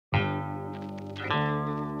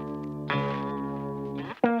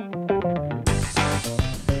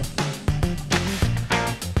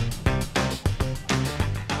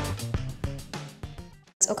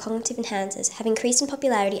Or cognitive enhancers have increased in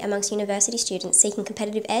popularity amongst university students seeking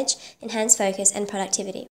competitive edge, enhanced focus and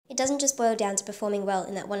productivity. It doesn't just boil down to performing well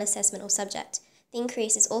in that one assessment or subject. The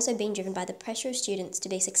increase is also being driven by the pressure of students to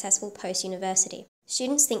be successful post-university.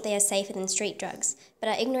 Students think they are safer than street drugs, but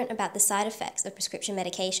are ignorant about the side effects of prescription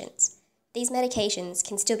medications. These medications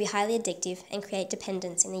can still be highly addictive and create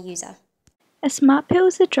dependence in the user. A smart pill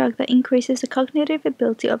is a drug that increases the cognitive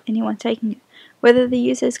ability of anyone taking it, whether the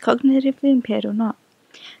user is cognitively impaired or not.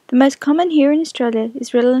 The most common here in Australia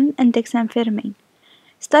is Ritalin and dexamphetamine.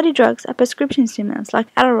 Study drugs are prescription stimulants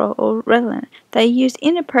like Adderall or Ritalin that are used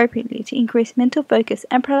inappropriately to increase mental focus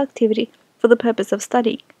and productivity for the purpose of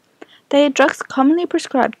studying. They are drugs commonly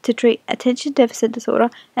prescribed to treat attention deficit disorder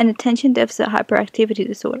and attention deficit hyperactivity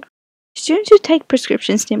disorder. Students who take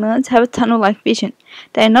prescription stimulants have a tunnel-like vision.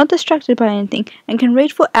 They are not distracted by anything and can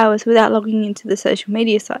read for hours without logging into the social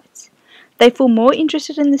media sites. They feel more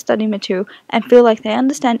interested in the study material and feel like they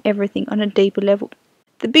understand everything on a deeper level.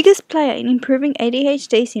 The biggest player in improving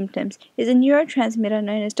ADHD symptoms is a neurotransmitter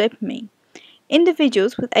known as dopamine.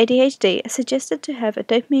 Individuals with ADHD are suggested to have a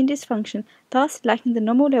dopamine dysfunction, thus lacking the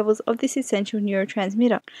normal levels of this essential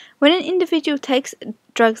neurotransmitter. When an individual takes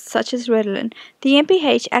drugs such as Ritalin, the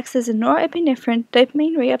NPH acts as a norepinephrine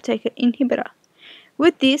dopamine reuptake inhibitor.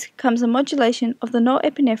 With this comes a modulation of the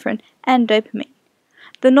norepinephrine and dopamine.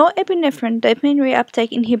 The norepinephrine dopamine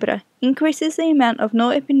reuptake inhibitor increases the amount of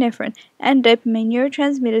norepinephrine and dopamine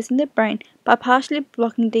neurotransmitters in the brain by partially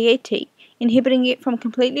blocking DAT, inhibiting it from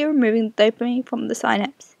completely removing the dopamine from the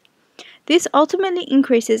synapse. This ultimately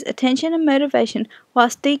increases attention and motivation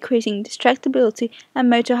whilst decreasing distractibility and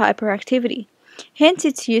motor hyperactivity, hence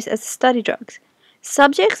its use as a study drug.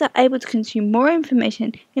 Subjects are able to consume more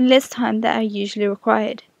information in less time than are usually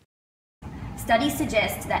required. Studies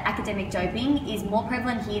suggest that academic doping is more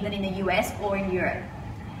prevalent here than in the US or in Europe.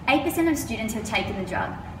 8% of students have taken the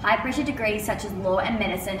drug. High-pressure degrees such as law and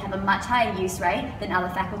medicine have a much higher use rate than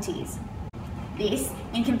other faculties. This,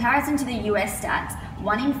 in comparison to the US stats,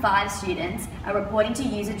 1 in 5 students are reporting to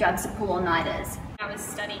use the drugs to pull all-nighters. I was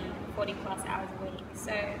studying 40 plus hours a week,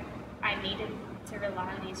 so I needed to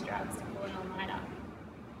rely on these drugs to pull an all-nighter.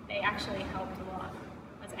 They actually helped a lot.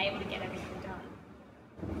 I was able to get everything done.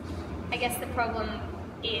 I guess the problem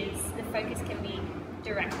is the focus can be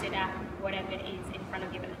directed at whatever it is in front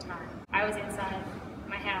of you at the time. I was inside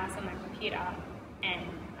my house on my computer and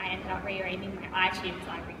I ended up rearranging my iTunes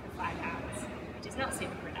library for 5 hours, which is not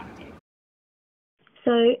super productive.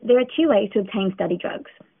 So there are 2 ways to obtain study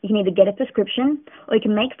drugs. You can either get a prescription or you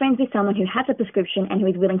can make friends with someone who has a prescription and who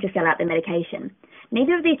is willing to sell out their medication.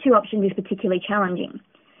 Neither of these 2 options is particularly challenging.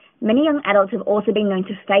 Many young adults have also been known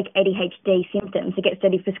to fake ADHD symptoms to get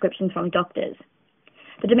study prescriptions from doctors.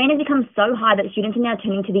 The demand has become so high that students are now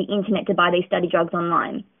turning to the internet to buy these study drugs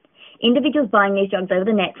online. Individuals buying these drugs over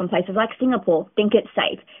the net from places like Singapore think it's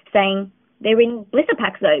safe, saying they're in blister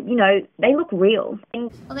packs though, they look real.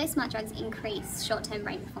 Although smart drugs increase short-term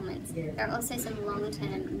brain performance, there are also some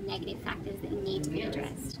long-term negative factors that need to be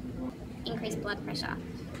addressed. Increased blood pressure,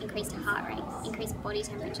 increased heart rate, increased body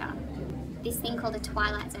temperature. This thing called a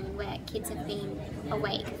twilight zone where kids have been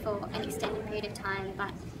awake for an extended period of time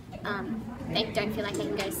but they don't feel like they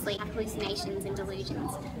can go to sleep, have hallucinations and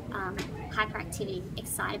delusions, hyperactivity,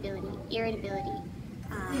 excitability, irritability,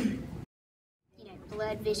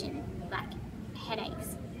 blurred vision, like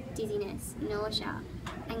headaches, dizziness, nausea,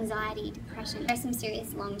 anxiety, depression. There are some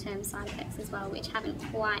serious long-term side effects as well which haven't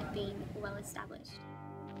quite been well established.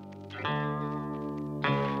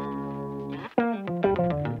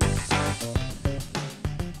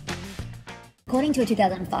 According to a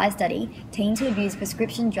 2005 study, teens who abuse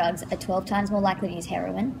prescription drugs are 12 times more likely to use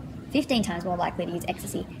heroin, 15 times more likely to use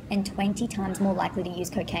ecstasy, and 20 times more likely to use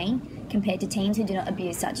cocaine compared to teens who do not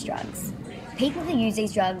abuse such drugs. People who use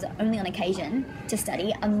these drugs only on occasion to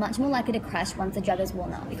study are much more likely to crash once the drug is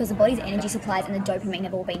worn off because the body's energy supplies and the dopamine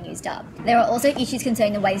have all been used up. There are also issues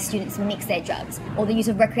concerning the way students mix their drugs or the use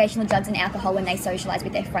of recreational drugs and alcohol when they socialise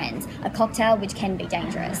with their friends, a cocktail which can be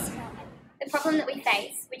dangerous. The problem that we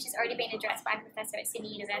face, which has already been addressed by a professor at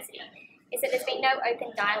Sydney University, is that there's been no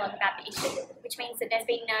open dialogue about the issue, which means that there's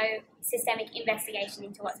been no systemic investigation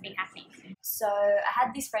into what's been happening. So I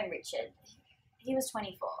had this friend, Richard. He was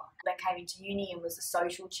 24. When I came into uni and was a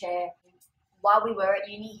social chair. While we were at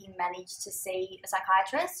uni, he managed to see a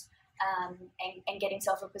psychiatrist and get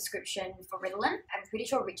himself a prescription for Ritalin. I'm pretty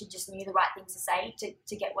sure Richard just knew the right things to say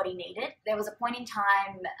to get what he needed. There was a point in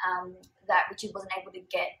time that Richard wasn't able to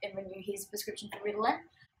get and renew his prescription for Ritalin,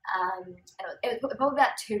 And it was probably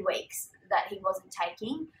about 2 weeks that he wasn't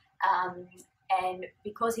taking. And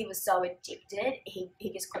because he was so addicted,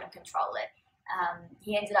 he just couldn't control it.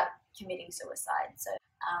 He ended up committing suicide. So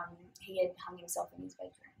he had hung himself in his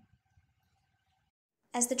bedroom.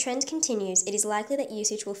 As the trend continues, it is likely that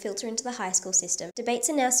usage will filter into the high school system. Debates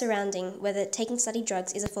are now surrounding whether taking study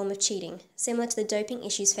drugs is a form of cheating, similar to the doping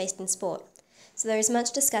issues faced in sport. So there is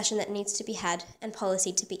much discussion that needs to be had and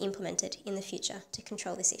policy to be implemented in the future to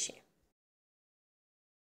control this issue.